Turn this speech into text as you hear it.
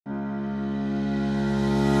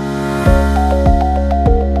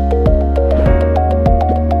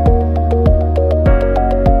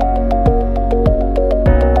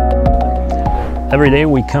Every day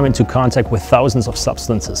we come into contact with thousands of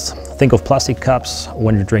substances. Think of plastic cups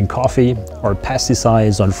when you drink coffee, or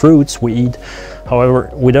pesticides on fruits we eat.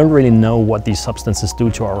 However, we don't really know what these substances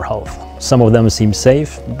do to our health. Some of them seem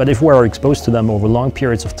safe, but if we are exposed to them over long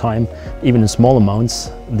periods of time, even in small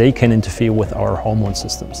amounts, they can interfere with our hormone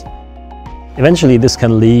systems. Eventually this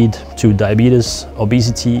can lead to diabetes,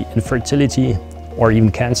 obesity, infertility, or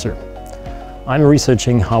even cancer. I'm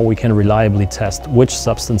researching how we can reliably test which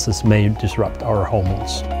substances may disrupt our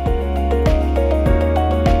hormones.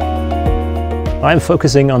 I'm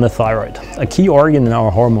focusing on the thyroid, a key organ in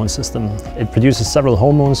our hormone system. It produces several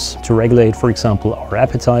hormones to regulate, for example, our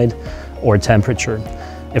appetite or temperature.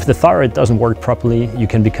 If the thyroid doesn't work properly, you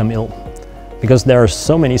can become ill. Because there are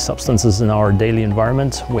so many substances in our daily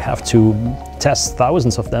environment, we have to test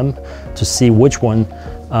thousands of them to see which one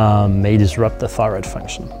may disrupt the thyroid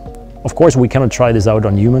function. Of course, we cannot try this out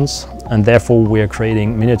on humans, and therefore we are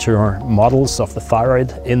creating miniature models of the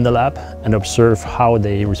thyroid in the lab and observe how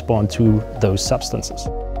they respond to those substances.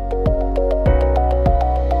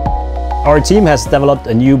 Our team has developed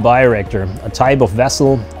a new bioreactor, a type of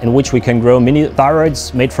vessel in which we can grow mini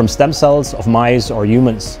thyroids made from stem cells of mice or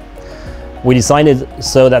humans. We designed it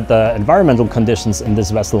so that the environmental conditions in this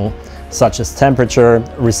vessel, such as temperature,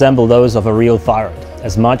 resemble those of a real thyroid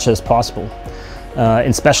as much as possible.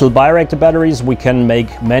 In special bioreactor batteries, we can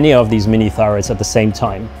make many of these mini thyroids at the same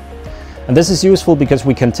time. And this is useful because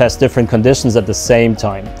we can test different conditions at the same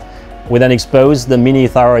time. We then expose the mini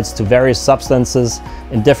thyroids to various substances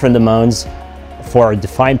in different amounts for a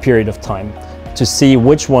defined period of time to see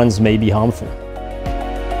which ones may be harmful.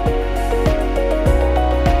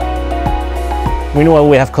 Meanwhile,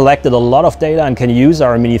 we have collected a lot of data and can use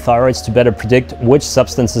our mini thyroids to better predict which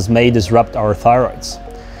substances may disrupt our thyroids.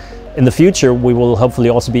 In the future, we will hopefully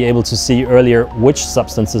also be able to see earlier which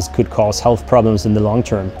substances could cause health problems in the long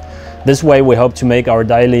term. This way, we hope to make our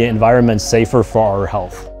daily environment safer for our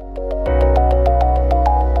health.